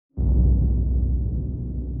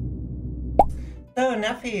So,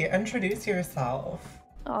 Neffy, introduce yourself.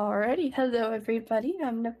 Alrighty, hello everybody,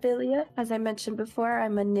 I'm Nephillia. As I mentioned before,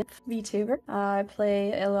 I'm a Nymph VTuber. I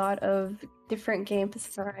play a lot of different games,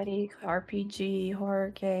 variety, RPG, horror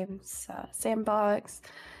games, sandbox,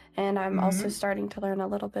 and I'm also starting to learn a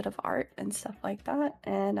little bit of art and stuff like that,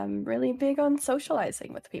 and I'm really big on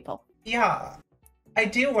socializing with people. Yeah, I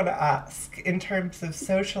do want to ask in terms of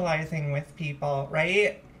socializing with people,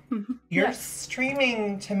 right? You're Yes.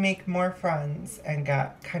 streaming to make more friends and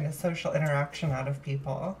get kind of social interaction out of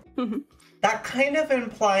people. That kind of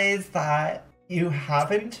implies that you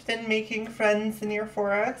haven't been making friends in your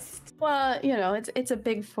forest. Well, you know, it's a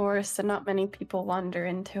big forest and not many people wander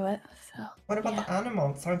into it, so. What about the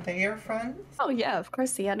animals? Aren't they your friends? Oh yeah, of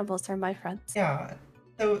course the animals are my friends. Yeah.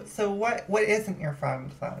 So what isn't your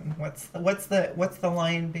friend then? What's the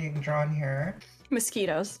line being drawn here?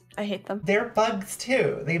 Mosquitoes. I hate them. They're bugs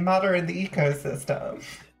too. They matter in the ecosystem.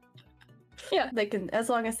 Yeah, they can, as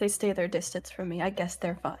long as they stay their distance from me, I guess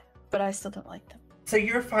they're fine. But I still don't like them. So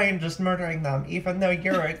you're fine just murdering them, even though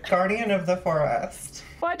you're a guardian of the forest.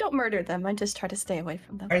 Well, I don't murder them, I just try to stay away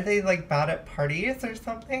from them. Are they like bad at parties or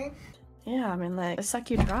something? Yeah, I mean, like, they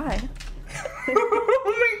suck you dry.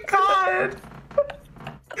 Oh my god!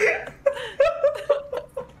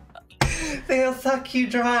 They'll suck you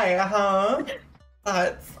dry, huh?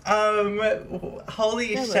 That's,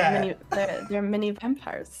 holy shit. They're mini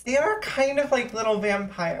vampires. They are kind of like little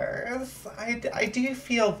vampires. I do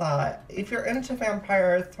feel that. If you're into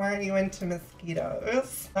vampires, why aren't you into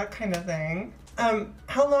mosquitoes? That kind of thing.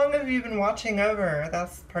 How long have you been watching over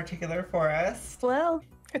this particular forest? Well,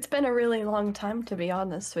 it's been a really long time, to be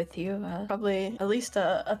honest with you. Probably at least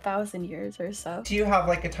a 1,000 years or so. Do you have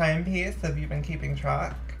like a timepiece? Have you been keeping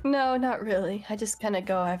track? No, not really. I just kind of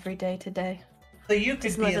go every day to day. So you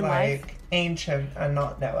could be like life. ancient and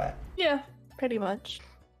not know it. Yeah, pretty much.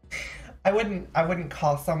 I wouldn't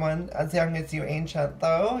call someone as young as you ancient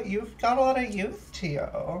though. You've got a lot of youth to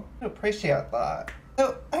you. I appreciate that.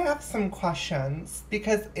 So I have some questions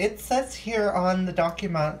because it says here on the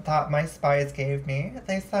document that my spies gave me,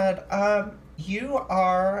 they said, you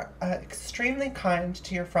are extremely kind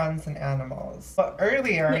to your friends and animals. But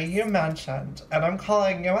earlier you mentioned, and I'm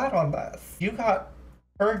calling you out on this, you got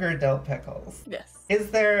burger dill pickles. Yes.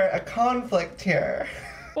 Is there a conflict here?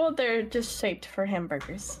 Well, they're just shaped for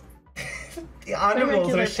hamburgers. The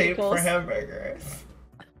animals are shaped pickles. for hamburgers.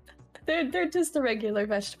 They're just a regular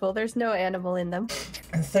vegetable. There's no animal in them.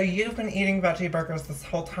 And so you've been eating veggie burgers this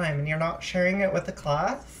whole time and you're not sharing it with the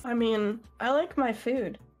class? I mean, I like my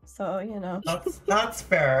food, so, you know. That's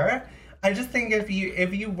fair. I just think if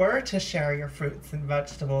you were to share your fruits and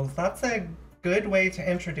vegetables, that's a good way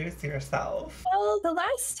to introduce yourself. Well, the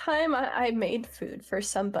last time I made food for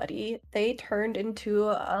somebody, they turned into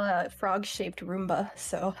a frog-shaped Roomba,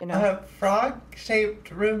 so, you know. A frog-shaped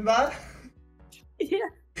Roomba? Yeah.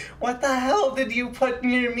 What the hell did you put in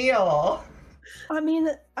your meal? I mean,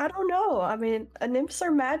 I don't know. I mean, nymphs are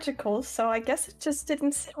magical, so I guess it just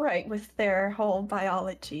didn't sit right with their whole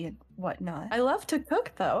biology and whatnot. I love to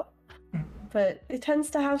cook, though, but it tends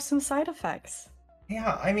to have some side effects.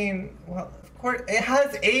 Yeah, I mean, well, of course, it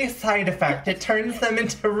has a side effect. It turns them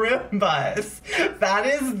into Roombas. That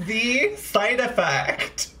is the side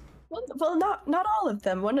effect. Well, not all of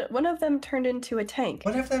them. One of them turned into a tank.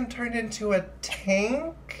 One of them turned into a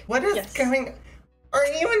tank? What is Yes. going... Are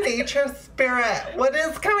you a nature spirit? What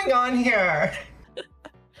is going on here?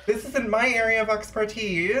 This isn't my area of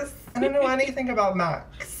expertise. I don't know anything about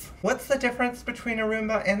mechs. What's the difference between a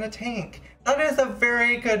Roomba and a tank? That is a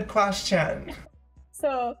very good question.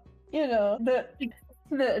 So, you know, the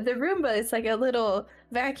Roomba is like a little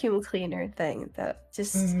vacuum cleaner thing that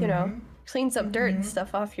just, you know, cleans up dirt and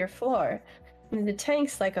stuff off your floor. And the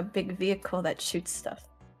tank's like a big vehicle that shoots stuff.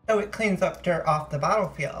 Oh, it cleans up dirt off the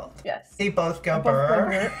battlefield. Yes. They both go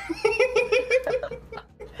burr.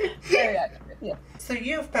 Very accurate, yeah. So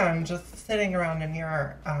you've been just sitting around in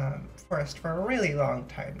your forest for a really long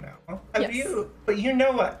time now. But you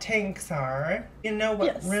know what tanks are. You know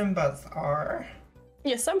what Roombas are.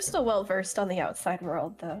 Yes, I'm still well versed on the outside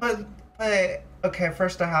world, though. But okay,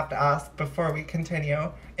 first I have to ask before we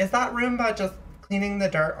continue. Is that Roomba just cleaning the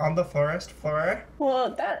dirt on the forest floor?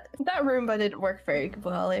 Well, that Roomba didn't work very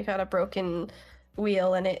well. It got a broken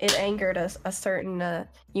wheel and it angered a certain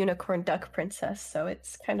unicorn duck princess, so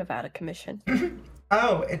it's kind of out of commission.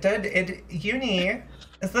 Oh, it did. Uni,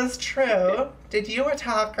 is this true? Did you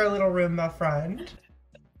attack our little Roomba friend?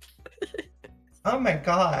 Oh my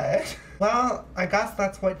god. Well, I guess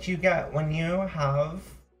that's what you get when you have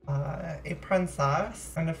a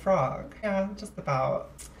princess and a frog. Yeah, just about.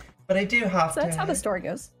 But I do have to... So that's how the story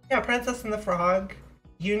goes. Yeah, Princess and the Frog.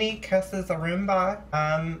 kisses a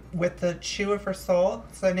Roomba with the chew of her soul,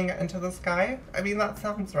 sending it into the sky. I mean, that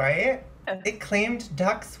sounds right. They claimed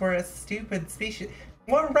ducks were a stupid species.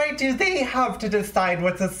 What right do they have to decide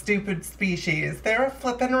what's a stupid species? They're a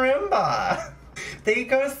flippin' Roomba. They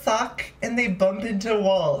go suck and they bump into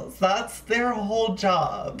walls. That's their whole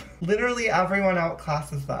job. Literally everyone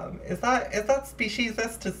outclasses them. Is that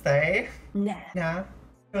speciesist to say? Nah. Nah.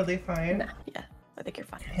 Totally fine. Nah, yeah. I think you're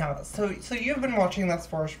fine. Yeah, so you've been watching this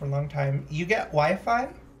forest for a long time. You get Wi-Fi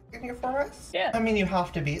in your forest? Yeah. I mean, you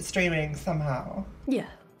have to be streaming somehow. Yeah.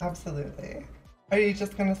 Absolutely. Are you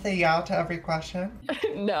just gonna say yeah to every question?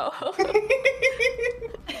 No.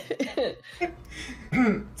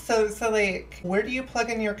 So like, where do you plug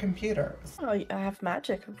in your computers? Oh, I have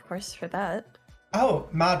magic, of course, for that. Oh,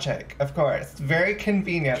 magic, of course. Very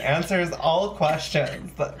convenient. Answers all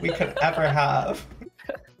questions that we could ever have.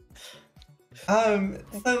 So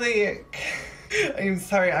like, I'm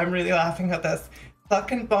sorry, I'm really laughing at this.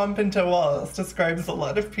 Suck and bump into walls describes a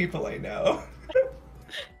lot of people I know.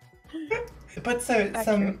 But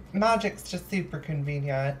so magic's just super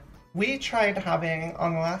convenient. We tried having,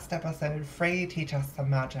 on the last episode, Frey teach us some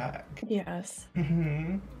magic. Yes.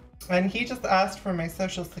 Mm-hmm. And he just asked for my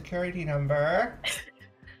social security number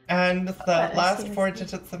and the last 4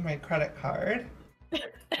 digits of my credit card.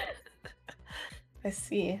 I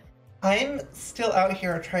see. I'm still out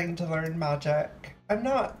here trying to learn magic. I'm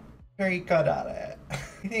not very good at it.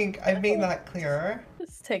 I think I've made that clear.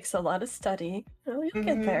 This takes a lot of study. Oh, you'll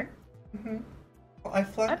get there. Mm-hmm. Well, I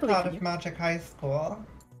flunked out of Magic High School.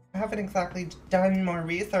 I haven't exactly done more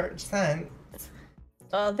research since.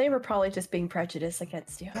 They were probably just being prejudiced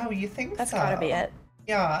against you. Oh, you think That's so? gotta be it.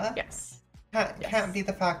 Yeah. Yes. Can't be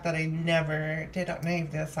the fact that I never did any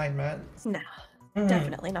of the assignments. No,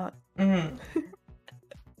 definitely not. Mm-hmm.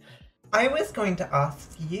 I was going to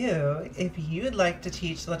ask you if you'd like to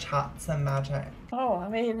teach the chat some magic. Oh, I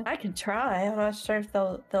mean, I can try. I'm not sure if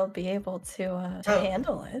they'll be able to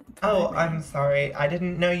handle it. Oh, I'm sorry. I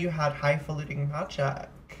didn't know you had highfalutin magic.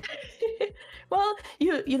 Well,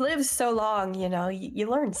 you live so long, you know, you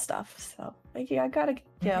learn stuff. So I gotta,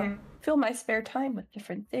 you know, fill my spare time with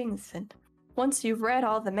different things. And once you've read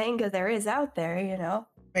all the manga there is out there, you know,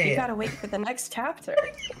 you gotta wait for the next chapter.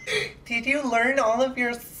 Did you learn all of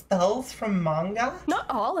your spells from manga? Not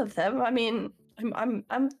all of them. I mean, I'm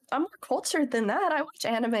more cultured than that. I watch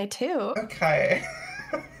anime too. Okay.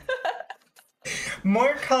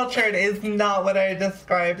 More cultured is not what I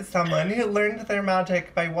describe someone who learned their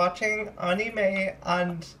magic by watching anime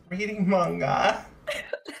and reading manga.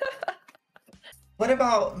 What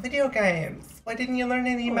about video games? Why didn't you learn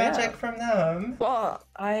any magic from them? Well,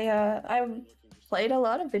 I played a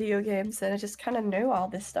lot of video games and I just kind of knew all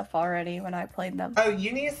this stuff already when I played them. Oh,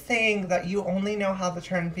 Uni's saying that you only know how to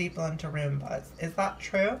turn people into Roombas. Is that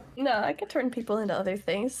true? No, I could turn people into other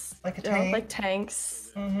things. Like a tank? Like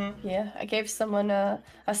tanks. Mm-hmm. Yeah, I gave someone a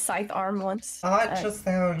scythe arm once. That just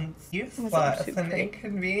sounds useless and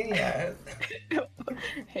inconvenient.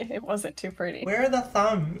 It wasn't too pretty. Where are the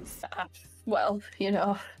thumbs? Well, you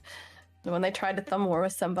know, when they tried to thumb war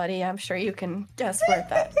with somebody, I'm sure you can guess where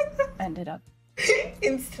that ended up.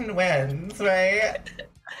 Instant wins, right?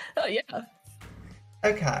 Oh, yeah.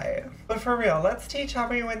 Okay, but for real, let's teach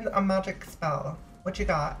everyone a magic spell. What you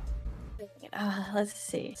got? Let's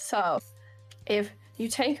see. So, if you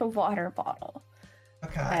take a water bottle,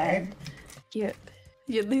 okay, and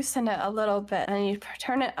you loosen it a little bit, and you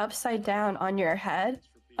turn it upside down on your head,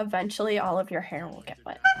 eventually all of your hair will get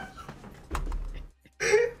wet.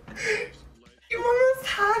 You almost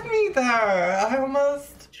had me there.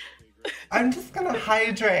 I'm just gonna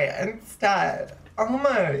hydrate instead.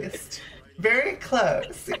 Almost. Very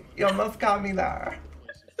close. You almost got me there.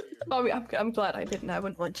 Oh, I'm glad I didn't. I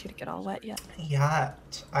wouldn't want you to get all wet yet.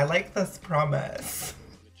 Yet. I like this promise.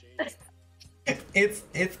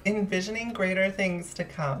 It's envisioning greater things to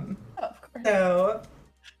come. Oh, of course.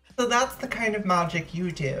 So that's the kind of magic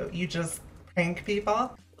you do. You just prank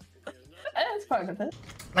people? That's part of it.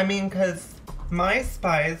 I mean, because my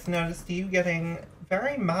spies noticed you getting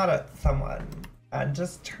very mad at someone and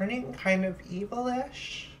just turning kind of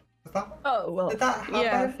evil-ish. Did that happen?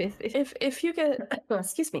 Yeah, if you get,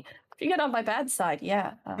 excuse me, if you get on my bad side,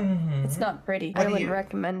 yeah, it's not pretty. I wouldn't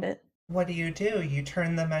recommend it. What do? You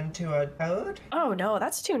turn them into a toad? Oh no,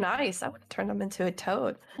 that's too nice. I wouldn't turn them into a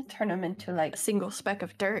toad. I'd turn them into like a single speck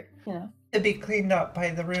of dirt, you know. To be cleaned up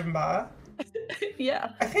by the Roomba.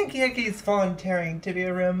 Yeah. I think Yggy's volunteering to be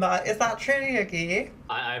a Roomba. Is that true, Yggy?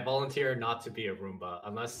 I volunteer not to be a Roomba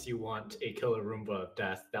unless you want a killer Roomba of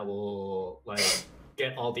death that will like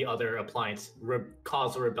get all the other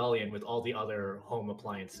cause a rebellion with all the other home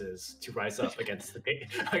appliances to rise up against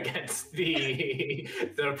the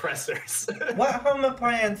oppressors. What home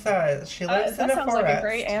appliances? She lives in a forest. That sounds like a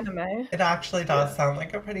great anime. It actually does sound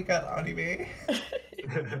like a pretty good anime.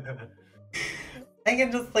 I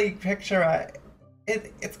can just like picture it.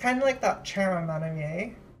 It's kind of like that Cherem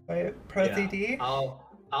anime, right? Pro-CD.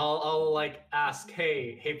 I'll like ask,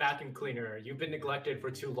 hey, vacuum cleaner, you've been neglected for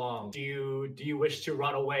too long. Do you wish to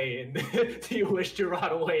rot away in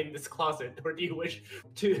this closet, or do you wish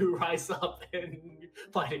to rise up and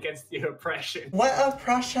fight against the oppression? What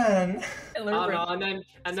oppression?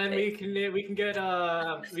 And then we can get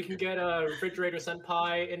a refrigerator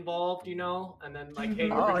senpai involved, you know, and then like, hey,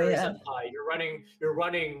 refrigerator senpai, you're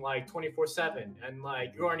running like 24/7, and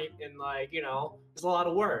like you aren't, and like, you know, there's a lot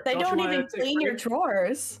of work. They don't even clean your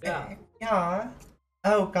drawers. Yeah. Yeah.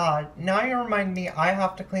 Oh god, now you remind me I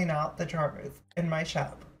have to clean out the drawers in my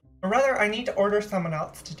shop. Or rather, I need to order someone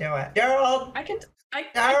else to do it. Gerald! I can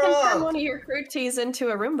turn one of your fruit teas into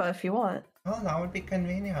a Roomba if you want. Oh, that would be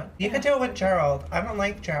convenient. You could do it with Gerald. I don't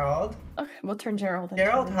like Gerald. Okay, we'll turn Gerald into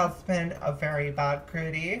Gerald has been a very bad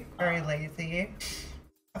Crudy, very lazy.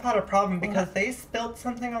 I've had a problem because they spilled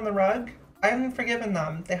something on the rug. I haven't forgiven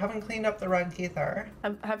them. They haven't cleaned up the rug either.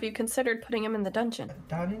 Have you considered putting him in the dungeon?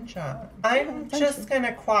 Dungeon? I'm just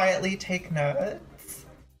gonna quietly take notes.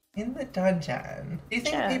 In the dungeon? Do you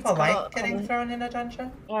think people like getting thrown in a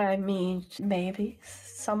dungeon? I mean, maybe.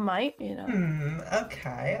 Some might, you know.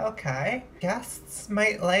 Okay. Guests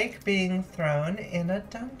might like being thrown in a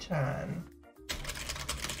dungeon.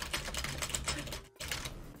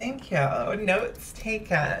 Thank you. Notes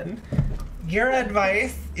taken. Your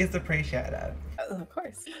advice is appreciated. Of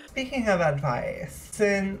course. Speaking of advice,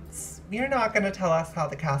 since you're not going to tell us how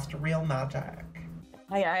to cast real magic,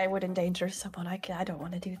 I would endanger someone. I don't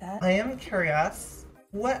want to do that. I am curious,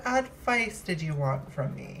 what advice did you want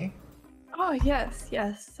from me? Oh yes.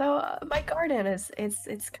 So my garden it's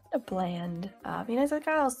kind of bland. I mean, it's got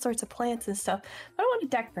all sorts of plants and stuff, but I want to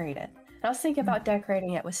decorate it. And I was thinking about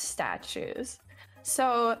decorating it with statues.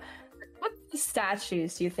 So, what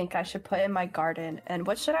statues do you think I should put in my garden, and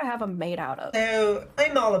what should I have them made out of? So,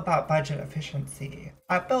 I'm all about budget efficiency.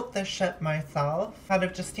 I built this ship myself out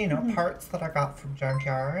of just, parts that I got from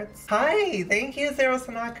junkyards. Hi, thank you, Zero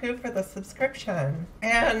Sanaku, for the subscription.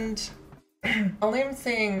 And all I'm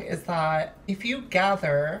saying is that if you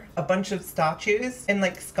gather a bunch of statues and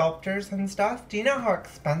like sculptures and stuff, do you know how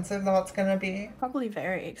expensive that's gonna be? Probably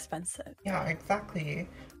very expensive. Yeah, exactly.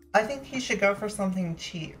 I think you should go for something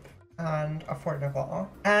cheap and affordable.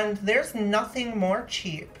 And there's nothing more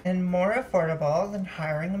cheap and more affordable than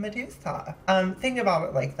hiring a Medusa. Think about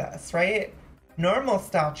it like this, right? Normal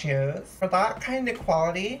statues, for that kind of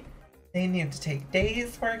quality, they need to take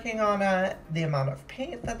days working on it, the amount of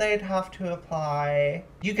paint that they'd have to apply.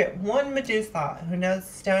 You get one Medusa who knows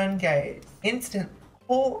stone gaze, instant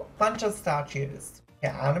whole bunch of statues.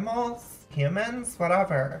 Get animals, humans,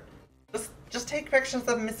 whatever. Just take pictures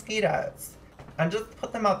of mosquitoes and just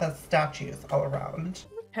put them up as statues all around.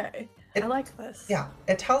 Okay, I like this. Yeah,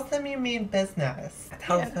 it tells them you mean business. It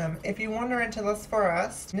tells them, if you wander into this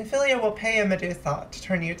forest, Nephillia will pay a Medusa to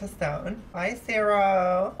turn you to stone. Bye,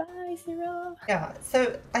 Zero. Bye, Zero. Yeah,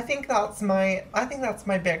 so I think that's my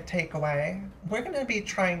big takeaway. We're gonna be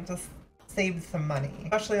trying to save some money,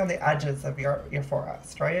 especially on the edges of your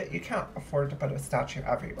forest, right? You can't afford to put a statue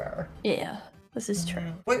everywhere. Yeah. This is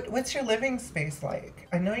true. What's your living space like?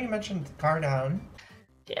 I know you mentioned the garden.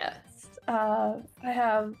 Yes. I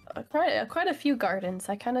have quite a few gardens.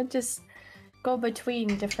 I kind of just go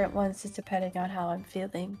between different ones just depending on how I'm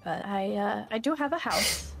feeling. But I do have a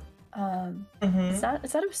house. It's not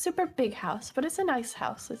a super big house, but it's a nice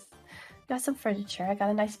house. It's got some furniture. I got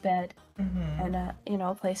a nice bed, and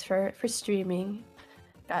a place for streaming.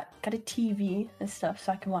 Got a TV and stuff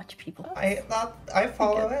so I can watch people. I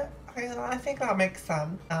follow it. I think that makes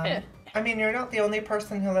sense. I mean, you're not the only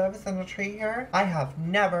person who lives in a tree here. I have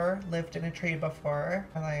never lived in a tree before.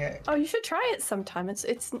 Oh, you should try it sometime. It's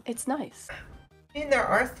nice. I mean, there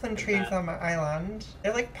are some trees on my island.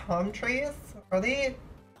 They're like palm trees. Are they?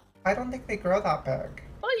 I don't think they grow that big.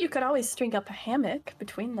 Well, you could always string up a hammock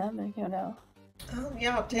between them, and Oh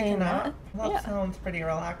yeah, take a nap. That sounds pretty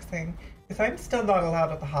relaxing. Because I'm still not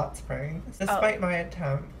allowed at the hot springs, despite my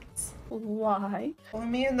attempts. Why? Well,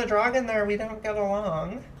 me and the dragon there, we don't get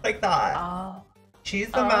along like that. Oh.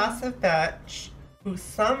 She's the massive bitch who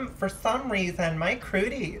for some reason, my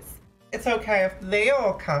crudies, it's okay if they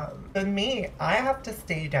all come. But me, I have to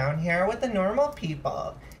stay down here with the normal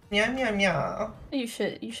people. Yum, yum, yum. You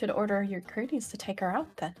should order your crudies to take her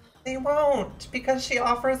out then. They won't, because she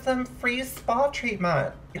offers them free spa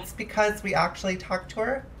treatment. It's because we actually talked to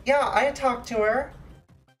her. Yeah, I talked to her.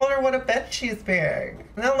 Told her what a bitch she's being.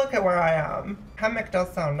 Now look at where I am. Hammock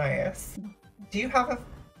does sound nice. Do you have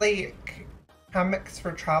like hammocks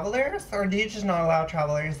for travelers, or do you just not allow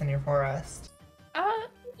travelers in your forest?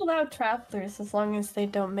 Allow travelers as long as they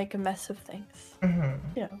don't make a mess of things. Mm-hmm.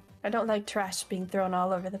 You know, I don't like trash being thrown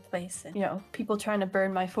all over the place and, you know, people trying to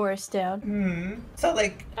burn my forest down. Hmm. So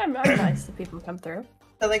like, I'm nice if people come through.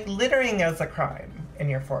 so like littering is a crime in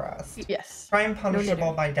your forest. Yes. Crime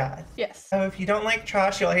punishable by death. Yes. So if you don't like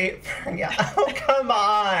trash, you'll hate Fernya. Oh, come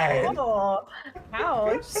on. Oh,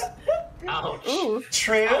 ouch. Ouch. Ooh.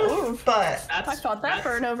 True, Oof. but I felt that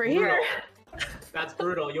burn over brutal. here. That's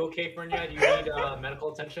brutal. You okay, Fernya? Do you need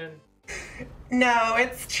medical attention? no,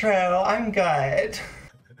 it's true. I'm good.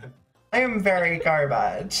 I am very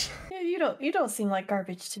garbage. Yeah, you don't seem like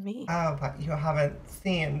garbage to me. Oh, but you haven't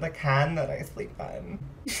seen the can that I sleep in.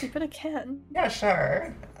 You sleep in a can. Yeah,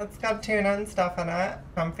 sure. It's got tuna and stuff in it.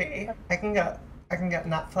 Comfy. I can get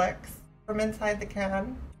Netflix from inside the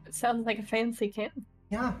can. It sounds like a fancy can.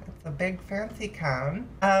 Yeah, it's a big fancy can.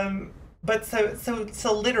 But so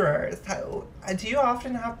litterers, do you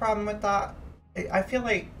often have a problem with that? I feel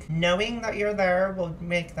like knowing that you're there will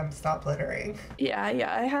make them stop littering. Yeah,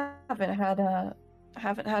 I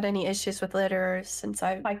haven't had any issues with litterers since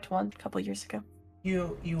I piked one a couple years ago.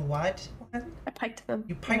 You what? I piked them.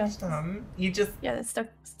 You piked them? You just... Yeah, they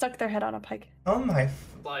stuck their head on a pike. Oh my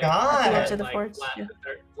Like, god! To the forge, yeah.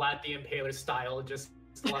 Vlad the Impaler style, just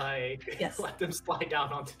like Yes. let them slide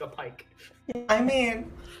down onto the pike. I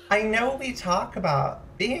mean, I know we talk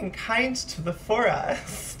about being kind to the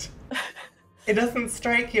forest. It doesn't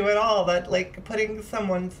strike you at all that, like, putting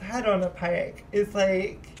someone's head on a pike is,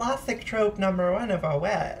 like, classic trope number one of a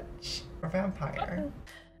witch or vampire.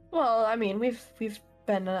 Well, I mean, we've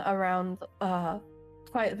been around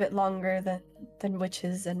quite a bit longer than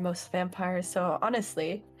witches and most vampires, so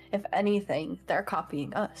honestly, if anything, they're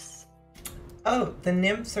copying us. Oh, the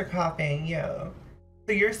nymphs are copying you.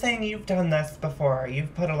 So you're saying you've done this before.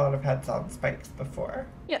 You've put a lot of heads on spikes before.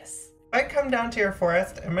 Yes. If I come down to your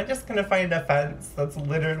forest, am I just gonna find a fence that's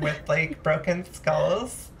littered with, like, broken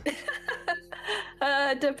skulls?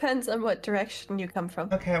 Depends on what direction you come from.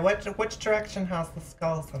 Okay, which direction has the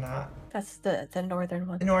skulls in it? That's the northern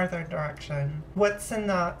one. The northern direction. What's in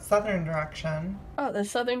the southern direction? Oh, the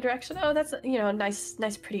southern direction. Oh, that's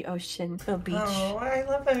nice, pretty ocean, little beach. Oh, I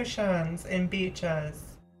love oceans and beaches.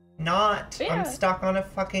 Not. Yeah. I'm stuck on a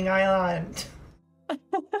fucking island.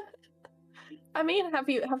 I mean, have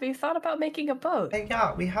you thought about making a boat?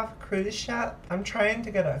 Yeah, we have a cruise ship. I'm trying to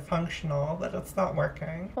get it functional, but it's not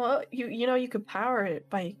working. Well, you could power it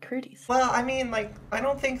by crudies. Well, I mean, like, I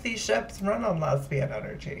don't think these ships run on lesbian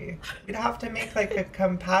energy. We'd have to make, like, a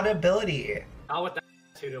compatibility. Not with that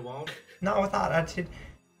attitude, it won't. Not with that attitude.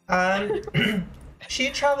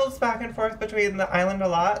 She travels back and forth between the island a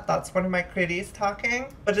lot. That's one of my crudies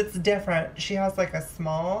talking. But it's different. She has, like, a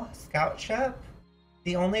small scout ship.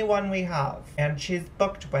 The only one we have, and she's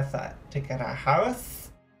booked with it to get a house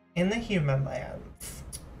in the human lands.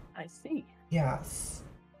 I see. Yes.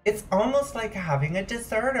 It's almost like having a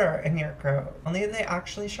deserter in your crew, only they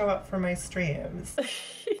actually show up for my streams.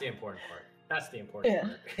 That's the important part. That's the important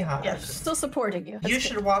part. Yeah. Yeah, still supporting you. That's You good.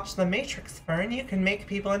 should watch The Matrix, Fern. You can make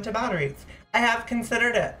people into batteries. I have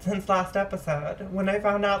considered it since last episode. When I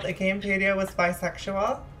found out that Gamepedia was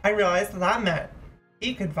bisexual, I realized that meant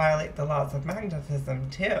he could violate the laws of magnetism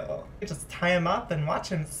too. You could just tie him up and watch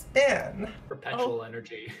him spin. Perpetual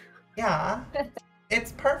energy. Yeah,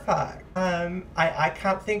 it's perfect. I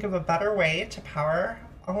can't think of a better way to power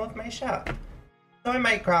all of my ship. So I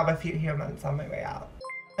might grab a few humans on my way out.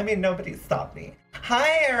 I mean, nobody stopped me.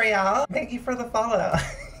 Hi, Ariel. Thank you for the follow.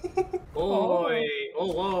 Oh,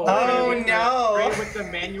 whoa. Oh, no. Raid with the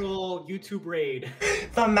manual YouTube raid.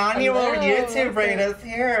 The manual Hello. YouTube raid is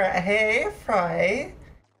here. Hey, Fry.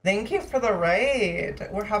 Thank you for the raid.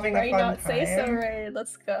 We're having a Right, fun not time. say so, Ray.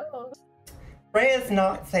 Let's go. Ray is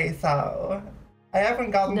not say so. I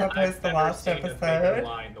haven't gotten No. to post the I've never last seen a bigger episode.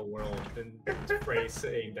 lie in the world than Frey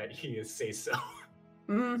saying that he is say so.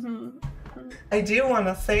 Mm-hmm. I do want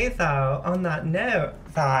to say though, on that note,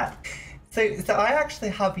 that so I actually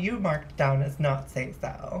have you marked down as not say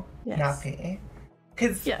so, Yes. Nappy,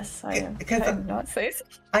 because Yes, I am. Because I'm not say so.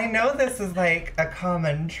 I know this is like a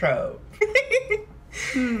common trope.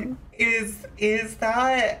 Hmm. Is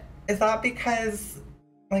that because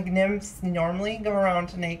like nymphs normally go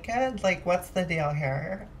around naked? Like, what's the deal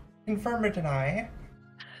here? Confirm or deny?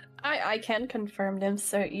 I can confirm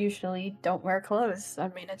nymphs usually don't wear clothes. I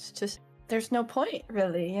mean, it's just there's no point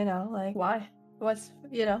really, you know, like why? What's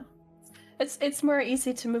you know? It's more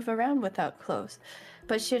easy to move around without clothes.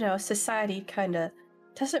 But you know, society kind of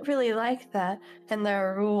doesn't really like that, and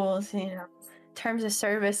there are rules, you know, terms of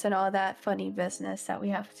service and all that funny business that we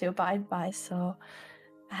have to abide by. So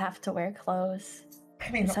I have to wear clothes. I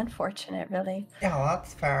mean, It's unfortunate, really. yeah,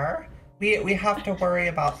 that's fair. We have to worry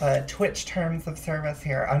about the Twitch terms of service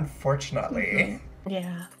here, unfortunately.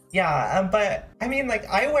 Yeah. Yeah, but I mean, like,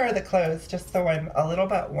 I wear the clothes just so I'm a little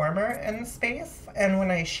bit warmer in space, and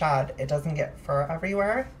when I shed, it doesn't get fur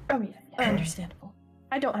everywhere. Oh yeah, understandable.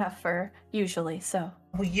 I don't have fur usually, so.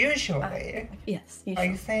 Well, usually. Yes, Are you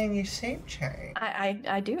usually. saying you shape change?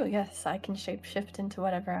 I do. Yes, I can shapeshift into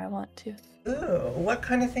whatever I want to. Ooh, what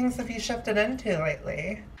kind of things have you shifted into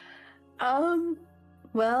lately?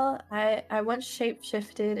 Well, I once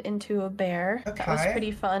shapeshifted into a bear. That was Okay.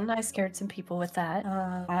 pretty fun. I scared some people with that.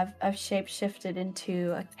 I've shapeshifted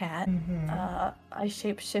into a cat. I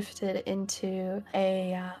shapeshifted into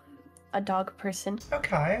a dog person.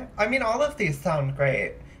 Okay. I mean, all of these sound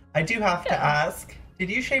great. I do have to Yeah. ask, did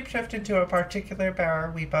you shapeshift into a particular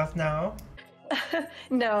bear we both know?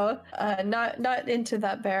 No, not into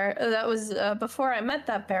that bear. That was before I met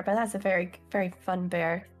that bear, but that's a very very fun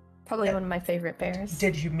bear. Probably one of my favorite bears.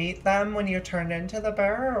 Did you meet them when you turned into the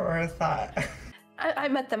bear, or is that? I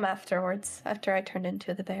met them afterwards, after I turned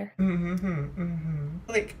into the bear.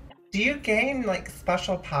 Like, do you gain like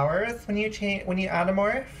special powers when you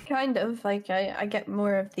animorph? Kind of like I get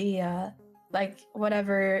more of the like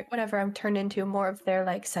whatever I'm turned into, more of their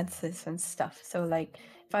like senses and stuff. So like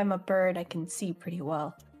if I'm a bird, I can see pretty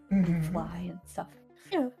well and fly and stuff.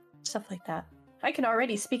 You know, stuff like that. I can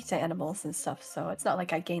already speak to animals and stuff, so it's not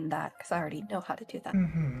like I gained that because I already know how to do that.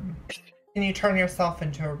 Can you turn yourself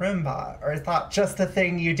into a Roomba, or is that just a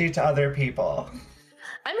thing you do to other people?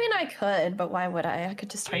 I mean, I could, but why would I? I could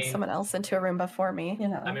just turn someone else into a Roomba for me, you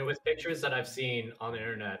know. I mean, with pictures that I've seen on the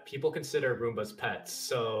internet, people consider Roombas pets.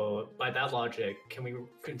 So by that logic, can we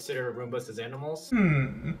consider Roombas as animals?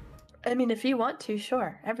 I mean, if you want to,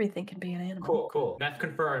 sure. Everything can be an animal. Cool. Meth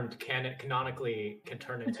confirmed. Canonically can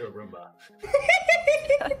turn into a Roomba.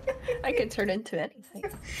 I could turn into anything.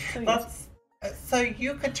 So yes. So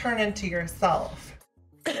you could turn into yourself.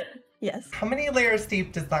 Yes. How many layers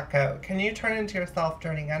deep does that go? Can you turn into yourself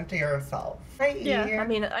turning into yourself? Right. Yeah, I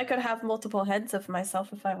mean, I could have multiple heads of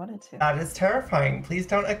myself if I wanted to. That is terrifying. Please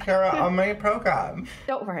don't Akira on my program.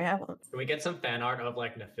 Don't worry, I won't. Can we get some fan art of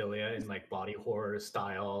like Nephillia in like body horror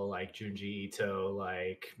style, like Junji Ito,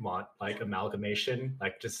 like amalgamation,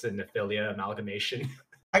 like just a Nephillia amalgamation?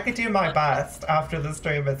 I could do my best after the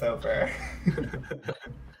stream is over.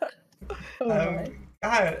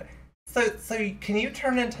 God. So can you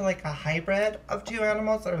turn into like a hybrid of two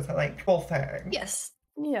animals, or is it like full thing? Yes.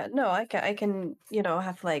 Yeah, no, I can, you know,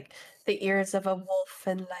 have like the ears of a wolf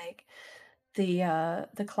and like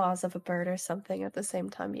the claws of a bird or something at the same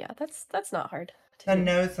time. Yeah, that's not hard to The do.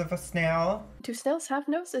 nose of a snail? Do snails have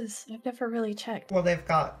noses? I've never really checked. Well, they've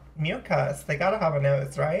got mucus. They gotta have a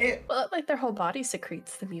nose, right? Well, like their whole body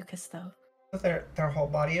secretes the mucus though. Their whole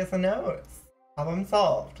body is a nose. Problem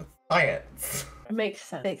solved. Science. It makes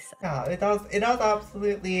sense. Yeah, it does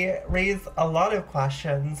absolutely raise a lot of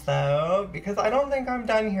questions though, because I don't think I'm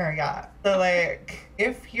done here yet. So like,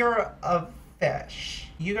 if you're a fish,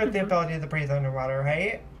 you got the ability to breathe underwater,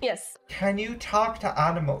 right? Yes. Can you talk to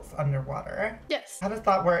animals underwater? Yes. How does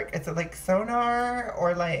that work? Is it like sonar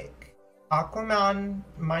or like Aquaman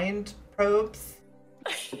mind probes?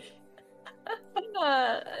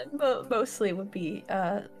 Mostly would be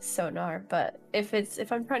sonar, but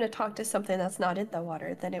if I'm trying to talk to something that's not in the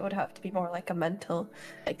water, then it would have to be more like a mental,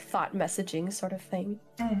 like thought messaging sort of thing.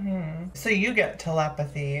 So you get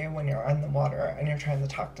telepathy when you're in the water and you're trying to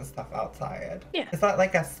talk to stuff outside. Yeah. Is that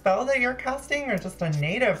like a spell that you're casting, or just a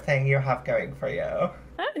native thing you have going for you?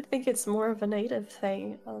 I think it's more of a native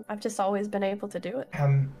thing. I've just always been able to do it.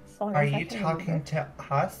 Are you talking to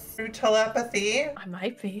us through telepathy? I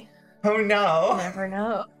might be. Oh no. You never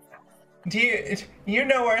know. Do you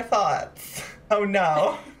know our thoughts? Oh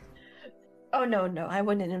no. Oh no, I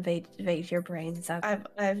wouldn't invade your brains. I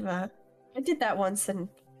did that once, and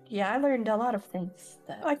yeah, I learned a lot of things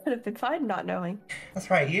that I could have been fine not knowing. That's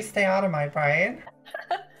right. You stay out of my brain.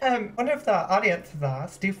 One of the audience has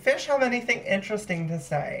asked, do fish have anything interesting to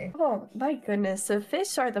say? Oh my goodness, so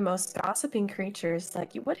fish are the most gossiping creatures.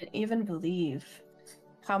 Like you wouldn't even believe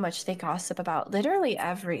how much they gossip about literally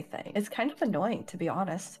everything. It's kind of annoying, to be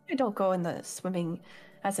honest. I don't go in the swimming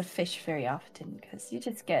as a fish very often because you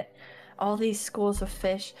just get all these schools of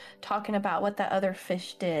fish talking about what that other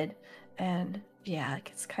fish did, and Yeah, it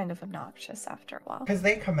gets kind of obnoxious after a while. Because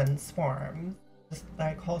they come in swarms. Just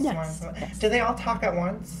like whole Yes, swarms. yes. Do they all talk at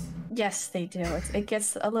once? Yes, they do. It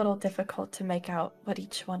gets a little difficult to make out what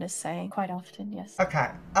each one is saying quite often, yes. Okay.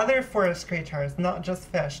 Other forest creatures, not just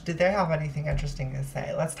fish, do they have anything interesting to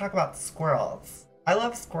say? Let's talk about squirrels. I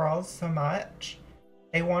love squirrels so much.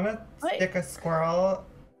 I want to stick a squirrel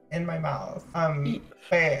in my mouth.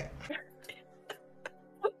 Wait.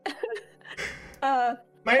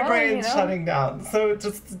 My brain's shutting down, so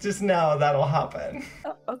just know that'll happen.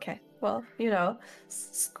 Oh, okay. Well,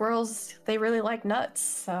 squirrels, they really like nuts,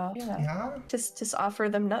 so, Yeah? just offer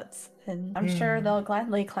them nuts, and I'm sure they'll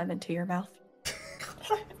gladly climb into your mouth.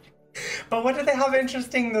 But what do they have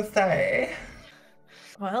interesting to say?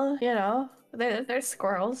 Well, they're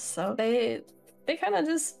squirrels, so they kind of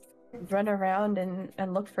just run around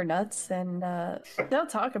and look for nuts, and they'll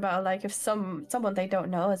talk about, like, if someone they don't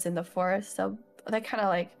know is in the forest, so they kind of,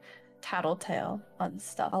 like, tattletale on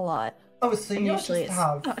stuff a lot. Oh, so you usually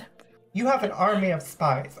you have an army of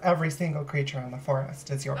spies. Every single creature in the forest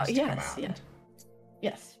is yours to command. Yeah.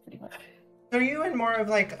 Yes, pretty much. Are you in more of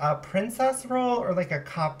like a princess role or like a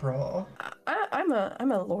cop role? I'm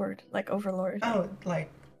a lord, like overlord. Oh,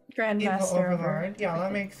 like Grandmaster evil overlord. Yeah,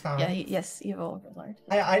 that makes sense. Yeah, yes, evil overlord.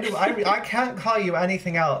 I can't call you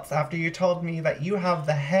anything else after you told me that you have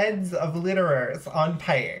the heads of litterers on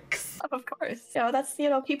pikes. Of course. That's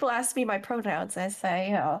people ask me my pronouns. I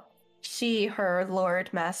say, she, her, lord,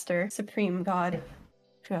 master, supreme god.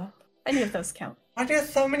 Any of those count. Why do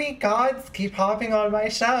so many gods keep hopping on my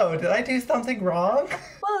show? Did I do something wrong?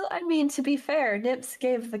 Well, I mean, to be fair, Nips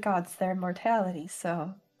gave the gods their immortality,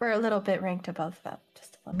 so we're a little bit ranked above them.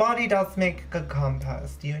 Just a little. Body does make good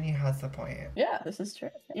compost. Uni has a point. Yeah, this is true.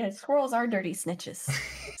 Yeah, squirrels are dirty snitches.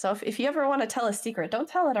 So if you ever want to tell a secret, don't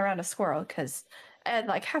tell it around a squirrel, because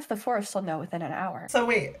like half the forest will know within an hour. So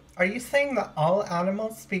wait, are you saying that all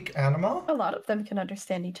animals speak animal? A lot of them can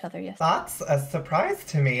understand each other, yes. That's a surprise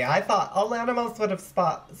to me. I thought all animals would have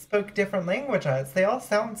spoke different languages. They all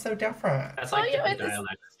sound so different. That's like different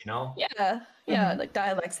dialects, Yeah, like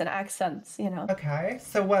dialects and accents, Okay,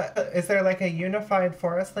 so what, is there like a unified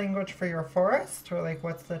forest language for your forest? Or like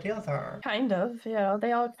what's the deal there? Kind of,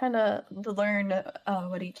 they all kind of learn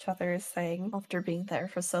what each other is saying after being there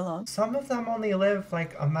for so long. Some of them only live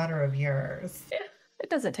like a matter of years. Yeah, it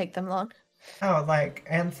doesn't take them long. Oh, like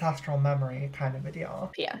ancestral memory kind of a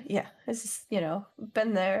deal. Yeah. It's just,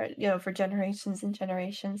 been there, for generations and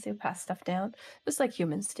generations. They pass stuff down, just like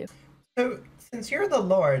humans do. So, since you're the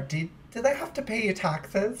lord, do they have to pay you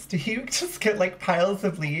taxes? Do you just get like piles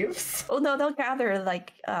of leaves? Oh no, they'll gather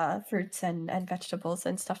like fruits and vegetables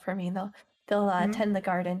and stuff for me. They'll tend the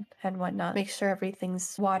garden and whatnot, make sure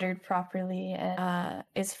everything's watered properly and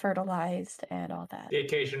is fertilized and all that. The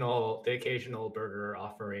occasional burger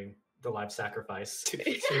offering the live sacrifice.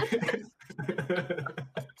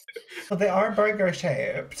 Well, they are burger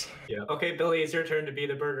shaped. Yeah. Okay, Billy, it's your turn to be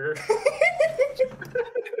the burger.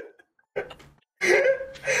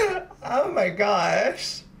 Oh my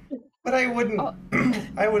gosh. But I wouldn't.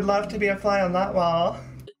 I would love to be a fly on that wall.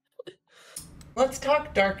 Let's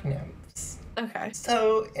talk dark nymphs. Okay.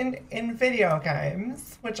 So in video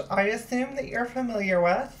games, which I assume that you're familiar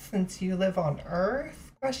with since you live on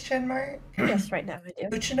Earth, question mark? Yes, right now I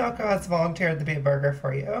do. Uchinoko has volunteered to be a burger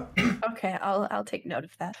for you. Okay, I'll take note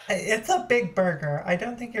of that. It's a big burger. I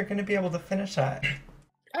don't think you're going to be able to finish it.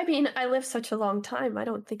 I mean, I live such a long time. I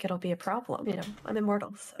don't think it'll be a problem. I'm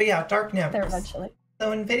immortal. So. But yeah, dark nymphs. There eventually.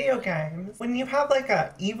 So in video games, when you have like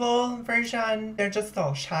a evil version, they're just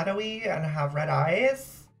all shadowy and have red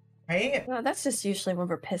eyes, right? Well, that's just usually when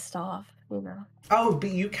we're pissed off, Oh,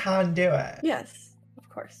 but you can do it. Yes, of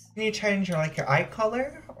course. Can you change your eye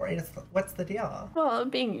color, or what's the deal? Well,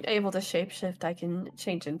 being able to shapeshift, I can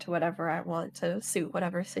change into whatever I want to suit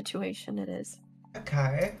whatever situation it is.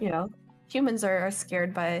 Okay. Humans are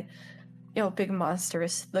scared by, big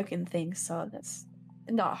monstrous looking things, so that's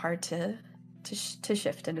not hard to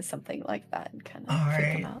shift into something like that and kind of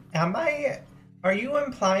freak them out. Are you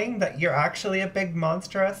implying that you're actually a big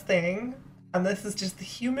monstrous thing, and this is just the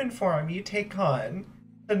human form you take on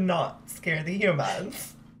to not scare the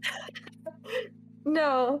humans?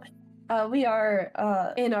 No, we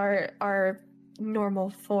are in our normal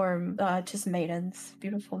form, just maidens,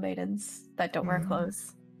 beautiful maidens that don't wear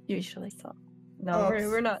clothes. Usually, so no,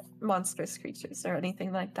 we're not monstrous creatures or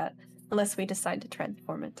anything like that, unless we decide to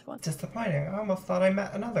transform into one. Disappointing. I almost thought I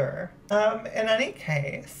met another. In any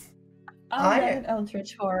case, I'm an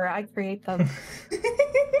eldritch horror. I create them.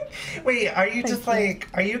 Wait, are you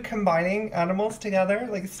are you combining animals together,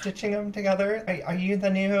 like stitching them together? Are you the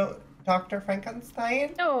new Dr.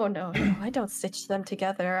 Frankenstein? No, no, no. I don't stitch them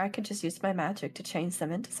together. I could just use my magic to change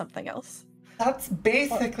them into something else. That's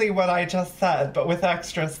basically what I just said, but with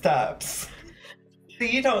extra steps. So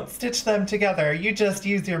you don't stitch them together, you just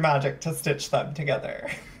use your magic to stitch them together.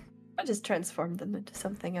 I just transform them into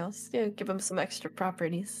something else. Yeah, give them some extra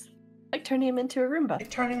properties. Like turning them into a Roomba. Like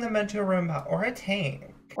turning them into a Roomba or a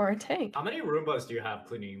tank. Or a tank. How many Roombas do you have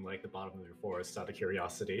cleaning like the bottom of your forest out of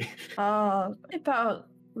curiosity? About,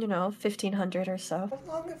 1,500 or so.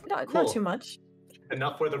 How long have Not Cool. too much.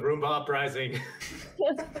 Enough for the Roomba uprising.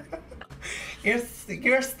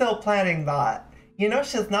 You're still planning that. You know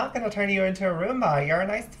she's not gonna turn you into a Roomba. You're a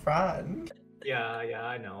nice friend. Yeah,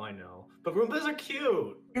 I know. But Roombas are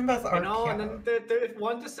cute. Roombas are You know, cute. and then if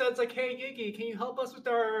one just says like, "Hey, Yggy, can you help us with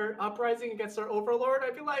our uprising against our overlord?"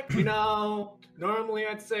 I'd be like, normally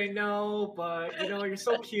I'd say no, but you're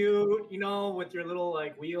so cute, with your little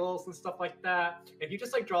like wheels and stuff like that. If you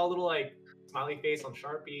just like draw a little like smiley face on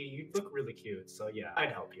Sharpie, you'd look really cute. So yeah,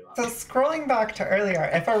 I'd help you out. So scrolling back to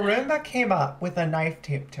earlier, if a Roomba came up with a knife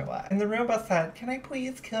taped to it, and the Roomba said, "Can I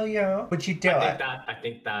please kill you?" Would you do it? I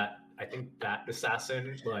think that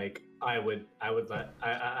assassin, like, I would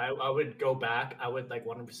go back. I would like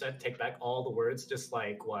 100% take back all the words, just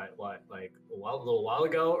like what like a little while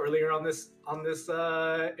ago earlier on this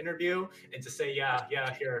interview, and just say yeah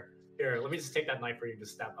here. Let me just take that knife for you.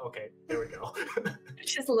 Just stab. Okay, there we go.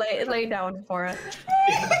 Just lay down for it.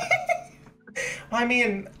 Well, I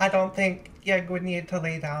mean, I don't think Yeg would need to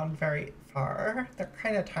lay down very far. They're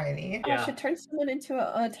kind of tiny. I should turn someone into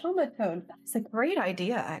an automaton. That's a great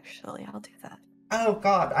idea, actually. I'll do that. Oh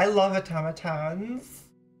god, I love automatons.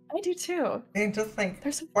 I do too. They just like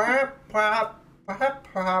There's whap, whap, whap,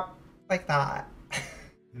 whap, like that.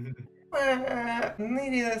 And they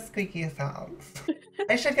do those squeaky sounds.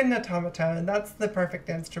 I should get an automaton. That's the perfect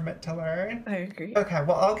instrument to learn. I agree. Okay,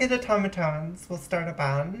 well, I'll get automatons. We'll start a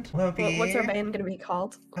band. We'll be What's our band gonna be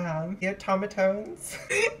called? the automatons.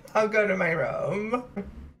 I'll go to my room.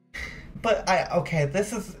 But I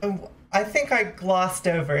think I glossed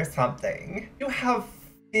over something. You have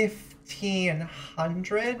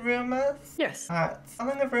 1,500 Roombas? Yes. How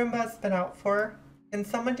long have Roombas been out for? Can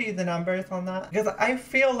someone do the numbers on that? Because I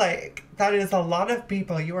feel like that is a lot of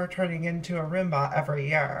people you are turning into a Roomba every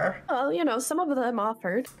year. Well, some of them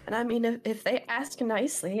offered. And I mean, if they ask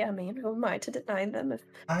nicely, I mean, who am I to deny them? If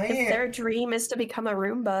their dream is to become a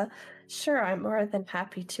Roomba, sure, I'm more than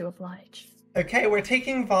happy to oblige. Okay, we're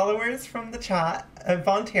taking followers from the chat,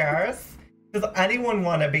 volunteers. Does anyone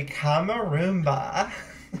want to become a Roomba?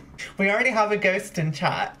 We already have a ghost in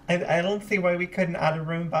chat. I don't see why we couldn't add a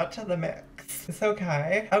Roomba to the mix. It's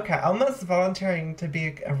okay. Okay, Alma's volunteering to be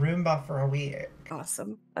a Roomba for a week.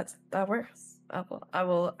 Awesome. That works. I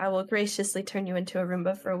will graciously turn you into a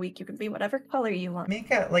Roomba for a week. You can be whatever color you want.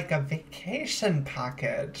 Make it like a vacation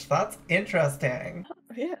package. That's interesting. Oh,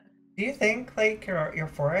 yeah. Do you think like your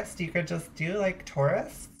forest you could just do like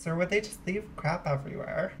tourists, or would they just leave crap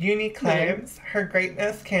everywhere? Uni claims her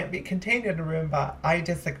greatness can't be contained in a Roomba. I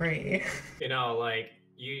disagree. Like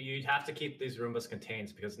you'd have to keep these Roombas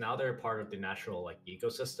contained because now they're part of the natural like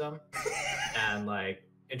ecosystem, and like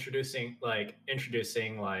introducing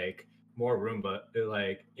more Roomba,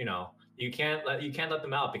 like you can't let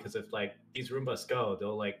them out because if like these Roombas go,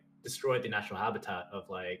 they'll like destroy the natural habitat of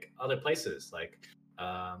like other places. Like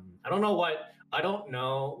I don't know what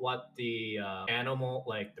the animal,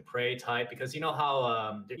 like the prey type, because you know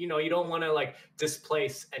how you don't want to like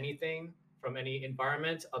displace anything from any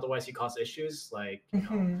environment, otherwise you cause issues. Like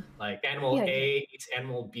like animal A eats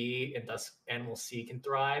animal B, and thus animal C can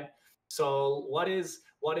thrive. So what is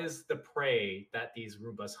the prey that these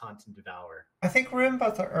Roombas hunt and devour? I think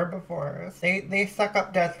Roombas are herbivores. They suck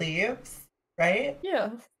up dead leaves, right? Yeah.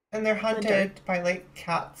 And they're hunted by like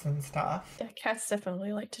cats and stuff. Yeah, cats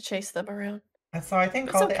definitely like to chase them around. And so I think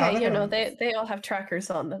It's all okay, the evidence... they all have trackers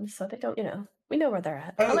on them, so they don't, we know where they're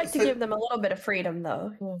at. Oh, I like to so- give them a little bit of freedom,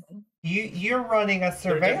 though. You're running a They're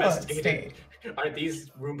surveillance domesticated. state. Are these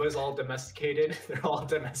Roombas all domesticated? They're all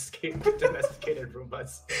domesticated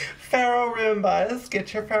Roombas. Feral Roombas.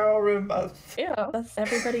 Get your feral Roombas. Yeah,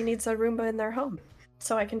 everybody needs a Roomba in their home,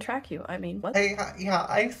 so I can track you. I mean, what?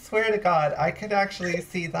 I swear to God, I could actually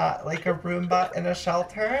see that, like a Roomba in a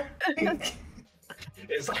shelter.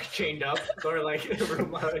 It's like chained up, or like a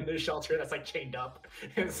Roomba in the shelter that's like chained up.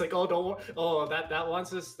 And it's like, that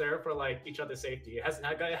one's just there for like each other's safety. This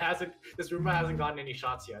Roomba hasn't gotten any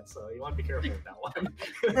shots yet, so you want to be careful with that one.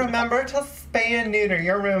 Remember to spay and neuter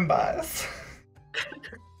your Roombas.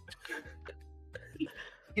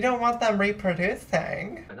 You don't want them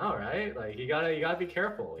reproducing. I know, right? Like you gotta be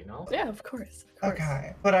careful, you know? Yeah, of course. Of course.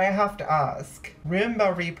 Okay, but I have to ask,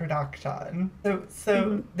 Roomba reproduction.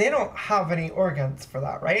 So they don't have any organs for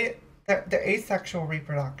that, right? They're asexual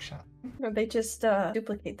reproduction. Or they just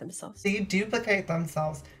duplicate themselves. They duplicate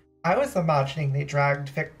themselves. I was imagining they dragged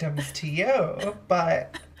victims to you,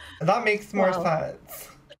 but that makes more sense.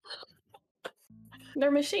 They're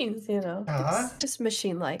machines, you know. Yeah. It's just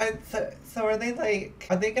machine-like. So are they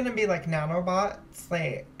gonna be like nanobots?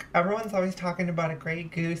 Like, everyone's always talking about a gray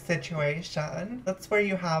goo situation. That's where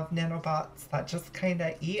you have nanobots that just kind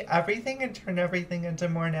of eat everything and turn everything into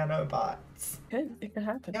more nanobots. It could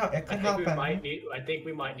happen. Yeah, it could happen. I think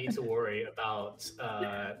we might need to worry about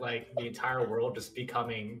like the entire world just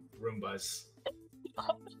becoming Roombas.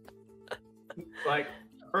 Like,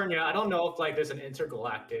 Fernya, I don't know if like there's an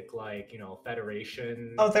intergalactic like, you know,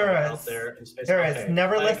 federation. Oh, there is. Out there in space. There Okay. is.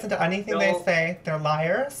 Never Like, listen to anything they say. They're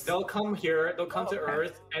liars. They'll come here, they'll come to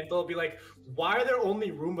Earth, and they'll be like, why are there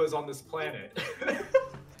only Roombas on this planet?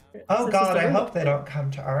 Oh This is God, the I Roomba hope they don't come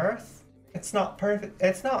to Earth. It's not perfect.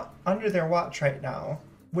 It's not under their watch right now,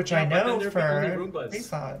 which I know there'd for be only Roombas.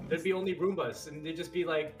 reasons. There'd be only Roombas, and they'd just be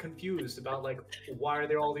like confused about like, why are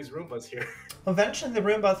there all these Roombas here? Eventually, the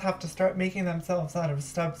Roombas have to start making themselves out of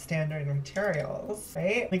substandard materials,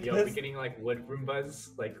 right? Like Yo, we getting like wood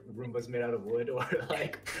Roombas, like Roombas made out of wood, or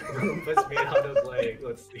like Roombas made out of like,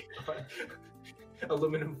 let's see,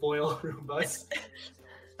 aluminum foil Roombas.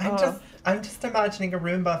 I'm just imagining a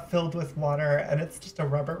Roomba filled with water, and it's just a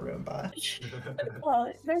rubber Roomba.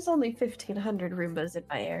 Well, there's only 1,500 Roombas in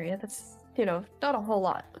my area. That's, you know, not a whole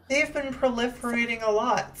lot. They've been proliferating a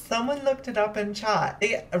lot. Someone looked it up in chat.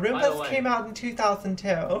 Roombas came out in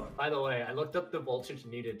 2002. By the way, I looked up the voltage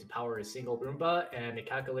needed to power a single Roomba, and it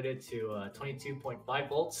calculated to 22.5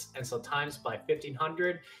 volts. And so times by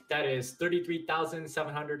 1,500, that is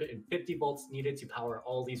 33,750 volts needed to power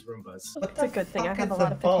all these Roombas. It's a good thing I have a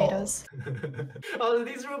lot of potatoes. Oh,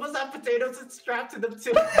 these Roombas have potatoes strapped to them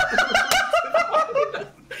too.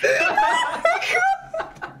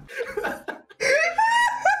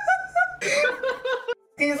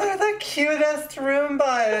 These are the cutest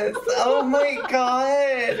Roombas. Oh my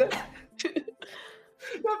God. That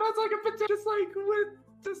sounds like a potato, just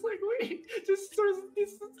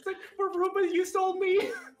like for Roomba use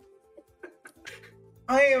only.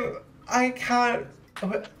 I can't.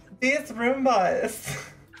 These Roombas.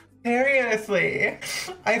 Seriously.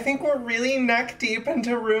 I think we're really neck deep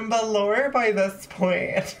into Roomba lore by this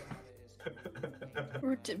point.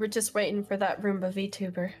 We're just waiting for that Roomba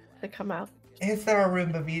VTuber to come out. Is there a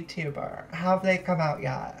Roomba VTuber? Have they come out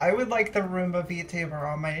yet? I would like the Roomba VTuber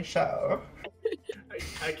on my show.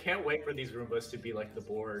 I can't wait for these Roombas to be like the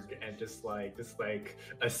Borg and just like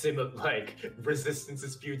resistance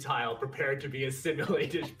is futile, prepared to be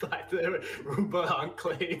assimilated by the Roomba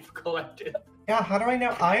Enclave Collective. Yeah, how do I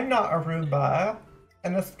know I'm not a Roomba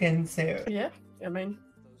in a skin suit? Yeah, I mean,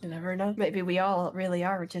 you never know. Maybe we all really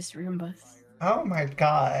are just Roombas. Oh my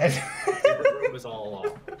God. Roombas all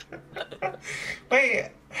along.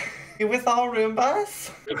 Wait, it was all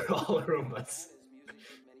Roombas? We're all Roombas.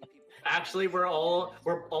 Actually, we're all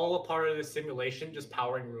a part of the simulation, just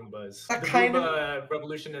powering Roombas. The Roomba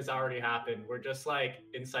revolution has already happened. We're just like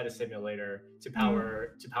inside a simulator to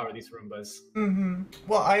power these Roombas. Mm-hmm.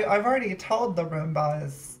 Well, I've already told the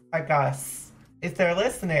Roombas, I guess, if they're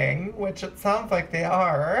listening, which it sounds like they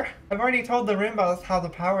are. I've already told the Roombas how to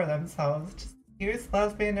power themselves. Just use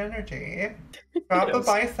lesbian energy. Grab a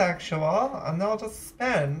bisexual, and they'll just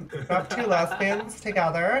spin. Grab two lesbians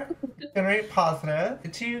together, generate positive.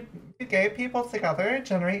 Two gay people together,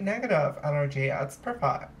 generate negative energy. That's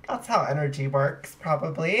perfect. That's how energy works,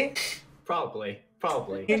 probably. Probably.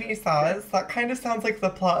 Uni says, that kind of sounds like the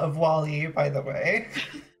plot of WALL-E, by the way.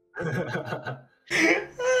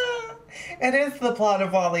 It is the plot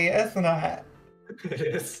of WALL-E, isn't it? It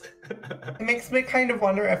is. It makes me kind of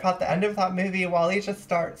wonder if at the end of that movie, WALL-E just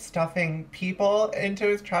starts stuffing people into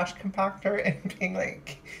his trash compactor and being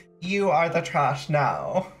like, you are the trash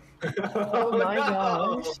now. Oh my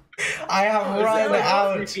gosh. I have run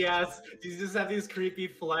out. You just have these creepy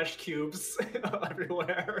flesh cubes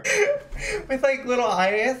everywhere. With like little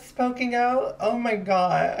eyes poking out. Oh my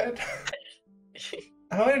God.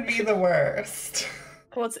 That would be the worst.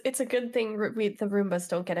 Well, it's a good thing the Roombas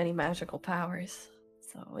don't get any magical powers,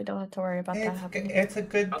 so we don't have to worry about that happening. It's a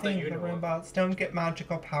good Not thing that the you know of. Roombas don't get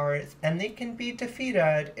magical powers, and they can be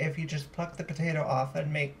defeated if you just pluck the potato off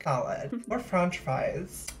and make salad or French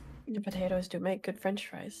fries. The potatoes do make good French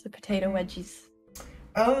fries. The potato wedgies.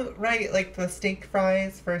 Oh, right, like the steak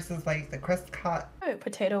fries versus like the crisp cut. Oh,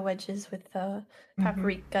 potato wedges with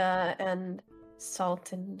paprika and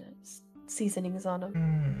salt and seasonings on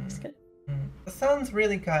them. It's good. This sounds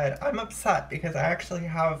really good. I'm upset because I actually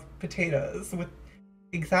have potatoes with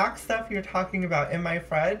the exact stuff you're talking about in my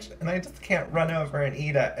fridge, and I just can't run over and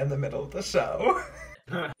eat it in the middle of the show.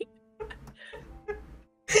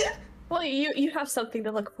 Well, you have something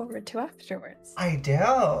to look forward to afterwards. I do.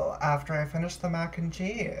 After I finish the mac and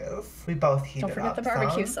cheese, we both heat Don't it forget up the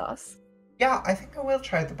barbecue some. sauce. Yeah, I think I will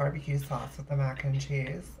try the barbecue sauce with the mac and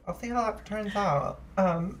cheese. I'll see how that turns out.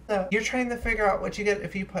 So you're trying to figure out what you get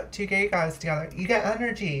if you put two gay guys together. You get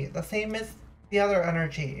energy, the same as the other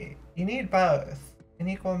energy. You need both in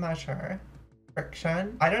equal measure.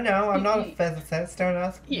 Friction. I don't know. I'm not a physicist. Don't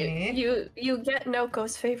ask me. You get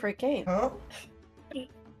Noko's favorite game. Oh,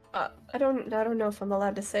 I don't know if I'm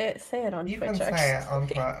allowed to say it on you Twitch. can say it on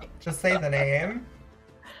Twitch. Just say the name.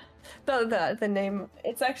 The name.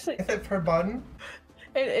 It's actually. Is it for bun?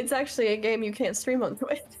 It's actually a game you can't stream on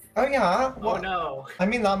Twitch. Oh yeah. Oh no. I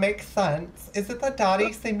mean that makes sense. Is it the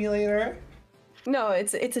Daddy Simulator? No,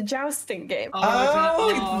 it's a jousting game. Oh,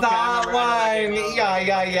 okay, it's that I remember that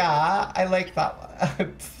one. game. Yeah. I like that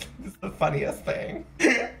one. It's the funniest thing.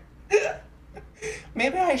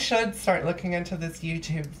 Maybe I should start looking into this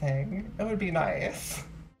YouTube thing. It would be nice.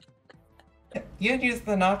 You'd use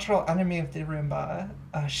the natural enemy of the Roomba,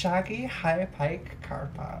 a shaggy high pike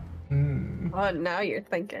carpet. Oh, now you're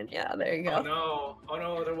thinking. Yeah, there you go. Oh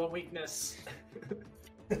no, they're one weakness.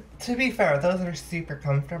 To be fair, those are super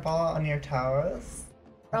comfortable on your toes.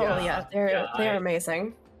 Oh yeah, they're I-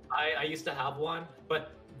 amazing. I used to have one,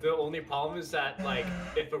 but the only problem is that like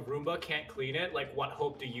if a Roomba can't clean it, like what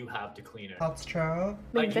hope do you have to clean it? That's true. I mean,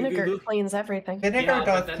 Like, you vinegar do- cleans everything. Vinegar Yeah, but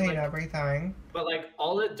does then, clean like- everything. But like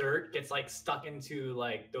all the dirt gets like stuck into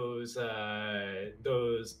like those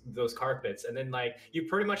carpets, and then like you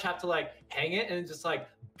pretty much have to like hang it and just like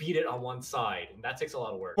beat it on one side, and that takes a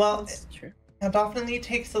lot of work. Well, That's true. it definitely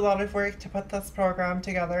takes a lot of work to put this program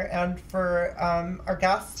together and for our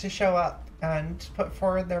guests to show up and put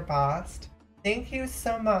forward their best. Thank you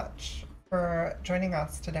so much for joining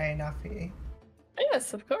us today, Nephi.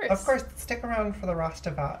 Yes, of course. Of course, stick around for the rest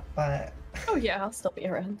of it, but Oh yeah, I'll still be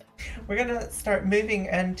around. we're gonna start moving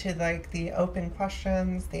into like the open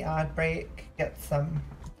questions, the ad break, get some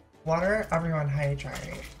water. Everyone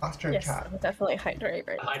hydrate. Astro Yes, chat. I'll definitely hydrate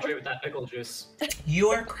right now. Hydrate with that pickle juice. You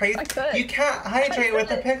are crazy. I could. You can't hydrate with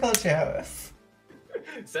the could. pickle juice.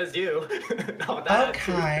 Says you. Not that.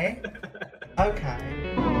 Okay. Okay.